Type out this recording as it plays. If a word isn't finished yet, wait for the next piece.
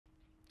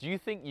Do you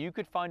think you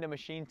could find a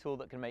machine tool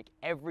that can make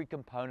every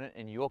component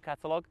in your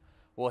catalogue?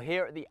 Well,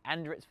 here at the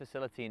Andritz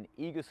facility in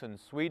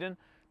Iggesund, Sweden,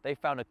 they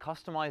found a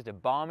customized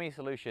Ibarmia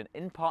solution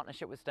in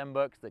partnership with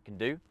Stenbergs that can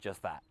do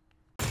just that.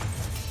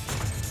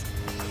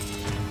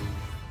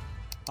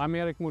 I'm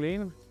Erik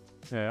Molin.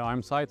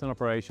 I'm Site and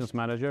Operations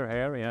Manager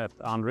here at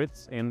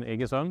Andritz in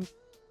Iggesund,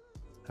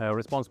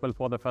 responsible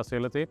for the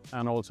facility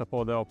and also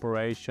for the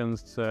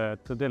operations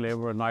to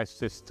deliver a nice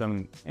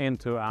system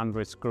into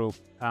Andritz Group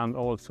and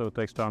also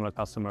to external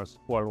customers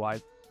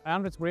worldwide.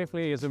 Andritz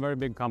briefly is a very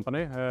big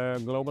company,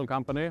 global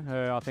company.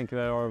 I think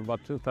there are about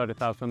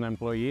 30,000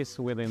 employees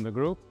within the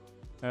group.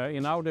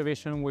 In our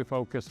division, we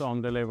focus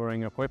on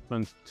delivering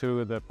equipment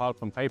to the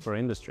pulp and paper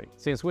industry.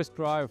 Since we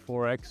strive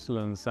for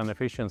excellence and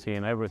efficiency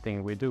in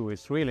everything we do,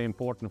 it's really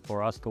important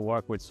for us to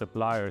work with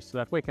suppliers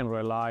that we can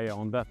rely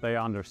on, that they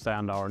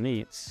understand our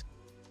needs.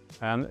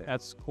 And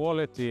as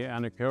quality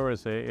and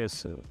accuracy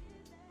is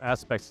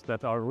aspects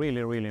that are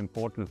really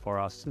important for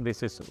us.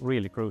 This is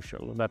really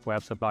crucial that we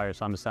have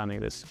suppliers understanding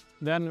this.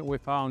 Then we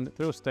found,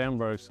 through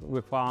Stenbergs, we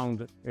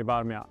found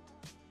Ibarmia,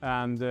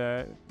 and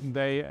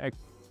they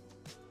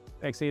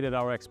exceeded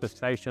our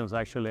expectations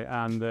actually,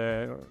 and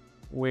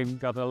we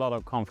got a lot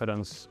of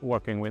confidence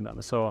working with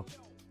them. So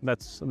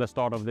that's the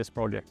start of this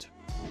project.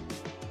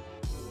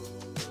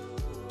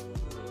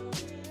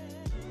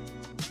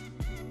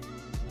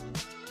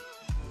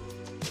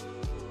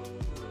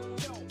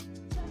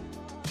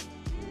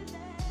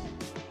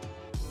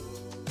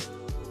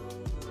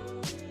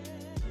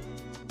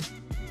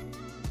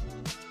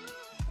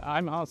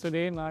 I'm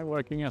Vedin. I'm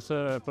working as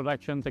a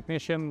production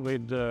technician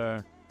with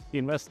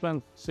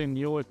investments in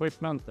new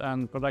equipment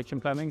and production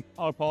planning.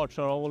 Our parts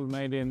are all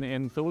made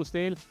in tool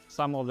steel.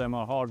 Some of them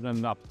are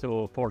hardened up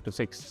to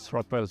 4-6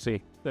 Rockwell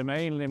C. The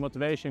main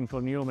motivation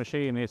for new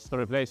machine is to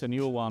replace a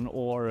new one,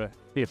 or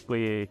if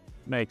we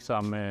make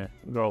some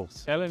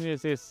growth. Challenge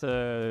is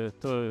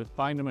to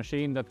find a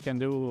machine that can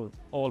do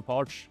all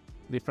parts,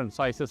 different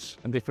sizes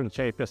and different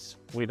shapes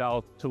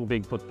without too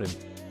big footprint.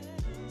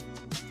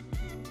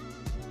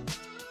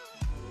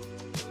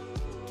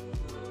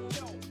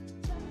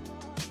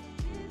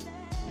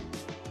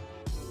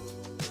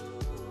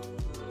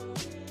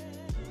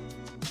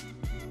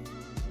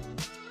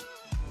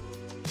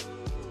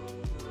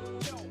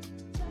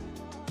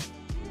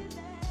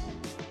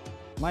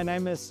 My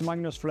name is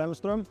Magnus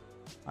Flemström.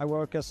 I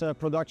work as a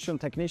production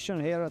technician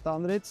here at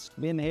Andritz.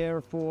 Been here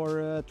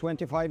for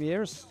 25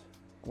 years.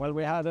 Well,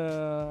 we had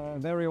a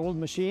very old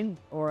machine,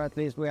 or at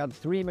least we had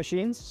 3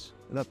 machines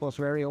that was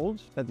very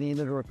old, that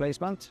needed a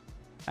replacement.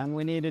 And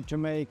we needed to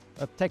make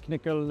a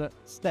technical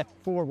step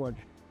forward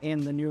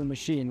in the new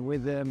machine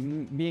with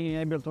being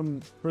able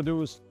to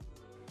produce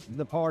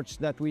the parts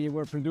that we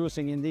were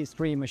producing in these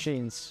 3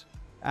 machines.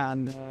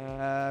 And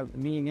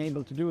being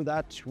able to do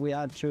that, we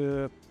had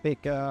to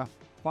pick a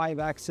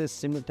 5-axis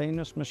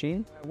simultaneous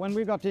machine. When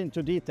we got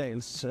into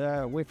details,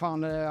 we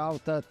found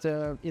out that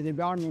the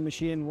Ibarmia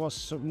machine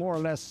was more or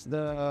less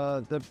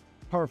the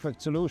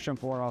perfect solution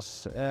for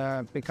us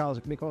because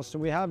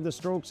we have the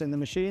strokes in the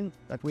machine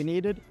that we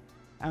needed,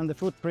 and the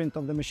footprint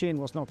of the machine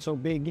was not so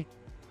big,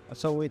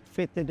 so it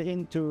fitted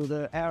into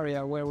the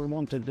area where we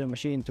wanted the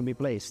machine to be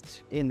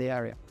placed in the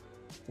area.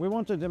 We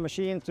wanted the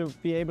machine to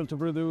be able to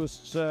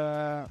produce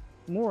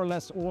more or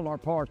less all our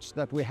parts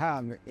that we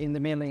have in the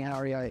milling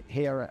area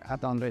here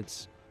at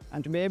Andritz.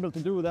 And to be able to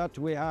do that,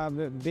 we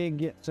have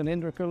big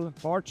cylindrical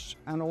parts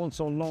and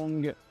also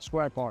long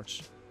square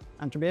parts.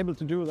 And to be able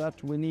to do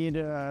that, we need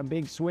a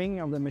big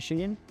swing of the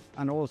machine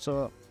and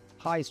also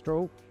high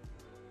stroke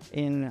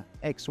in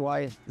X,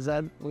 Y,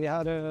 Z. We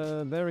had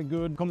a very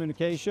good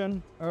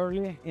communication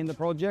early in the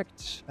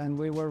project, and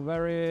we were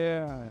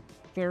very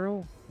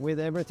thorough with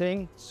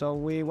everything. So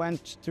we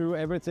went through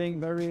everything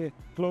very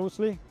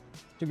closely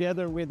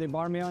together with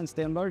Ibarmia and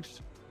Stenbergs.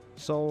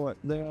 So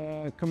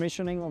the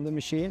commissioning of the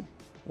machine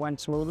went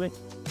smoothly.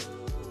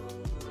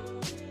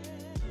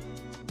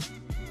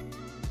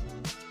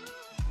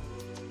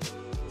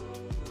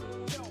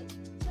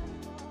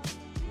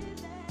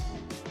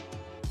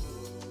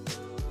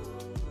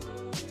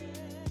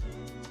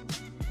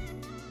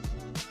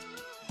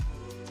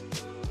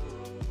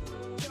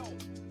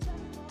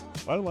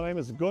 Well, my name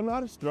is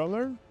Gunnar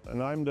Strömmer,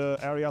 and I'm the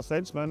area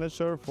sales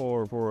manager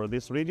for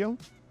this region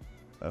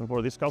and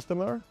for this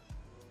customer.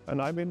 And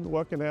I've been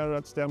working here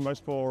at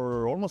Stenbergs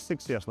for almost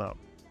 6 years now.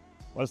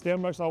 Well,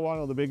 Stenbergs are one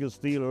of the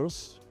biggest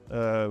dealers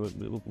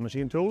with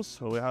machine tools.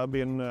 We have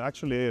been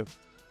actually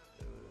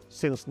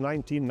since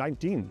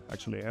 1919,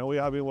 actually, and we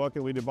have been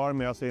working with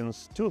Ibarmia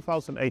since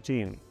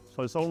 2018,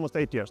 so it's almost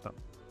 8 years now.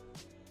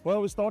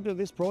 Well, we started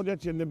this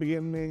project in the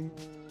beginning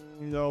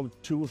of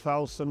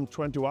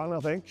 2021, I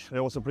think.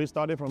 There was a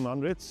pre-study from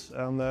Andritz,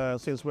 and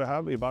since we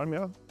have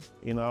Ibarmia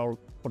in our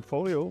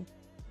portfolio,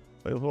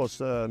 it was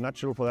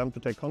natural for them to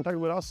take contact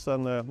with us,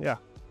 and yeah,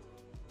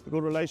 the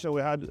good relation we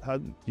had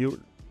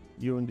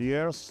during the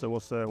years, there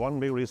was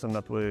one big reason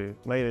that we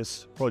made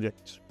this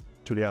project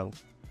to the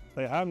end.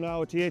 They have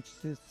now a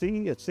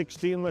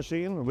THC-16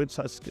 machine, which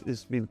has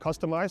been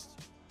customized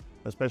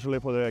especially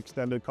for the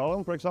extended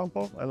column, for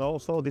example, and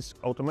also this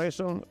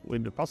automation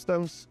with the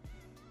customs,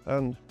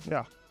 and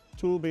yeah,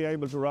 to be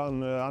able to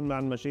run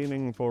unmanned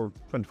machining for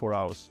 24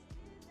 hours.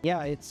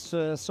 Yeah, it's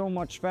so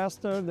much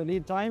faster, the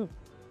lead time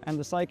and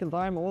the cycle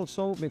time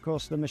also,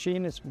 because the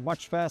machine is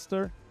much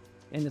faster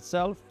in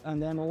itself.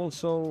 And then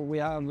also we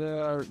have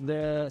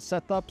the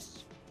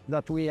setups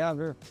that we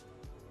have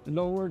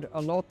lowered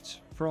a lot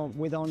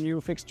with our new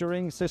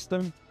fixturing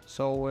system.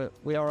 So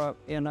we are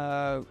in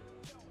a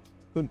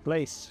good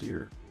place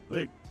here.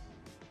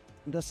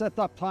 The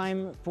setup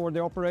time for the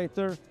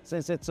operator,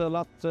 since it's a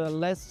lot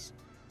less,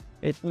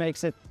 it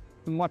makes it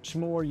much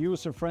more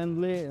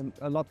user-friendly,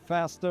 a lot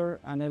faster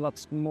and a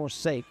lot more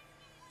safe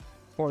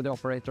for the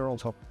operator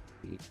also.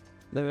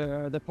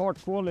 The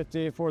part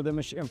quality for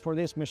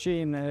this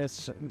machine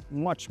is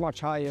much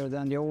higher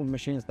than the old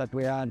machines that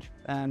we had,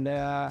 and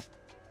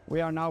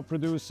we are now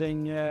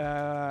producing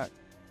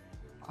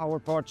our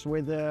parts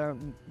with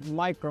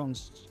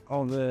microns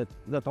of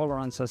the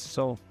tolerances.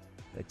 So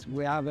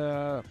we have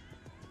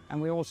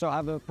and we also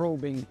have a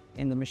probing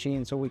in the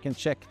machine, so we can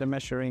check the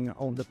measuring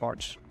of the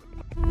parts.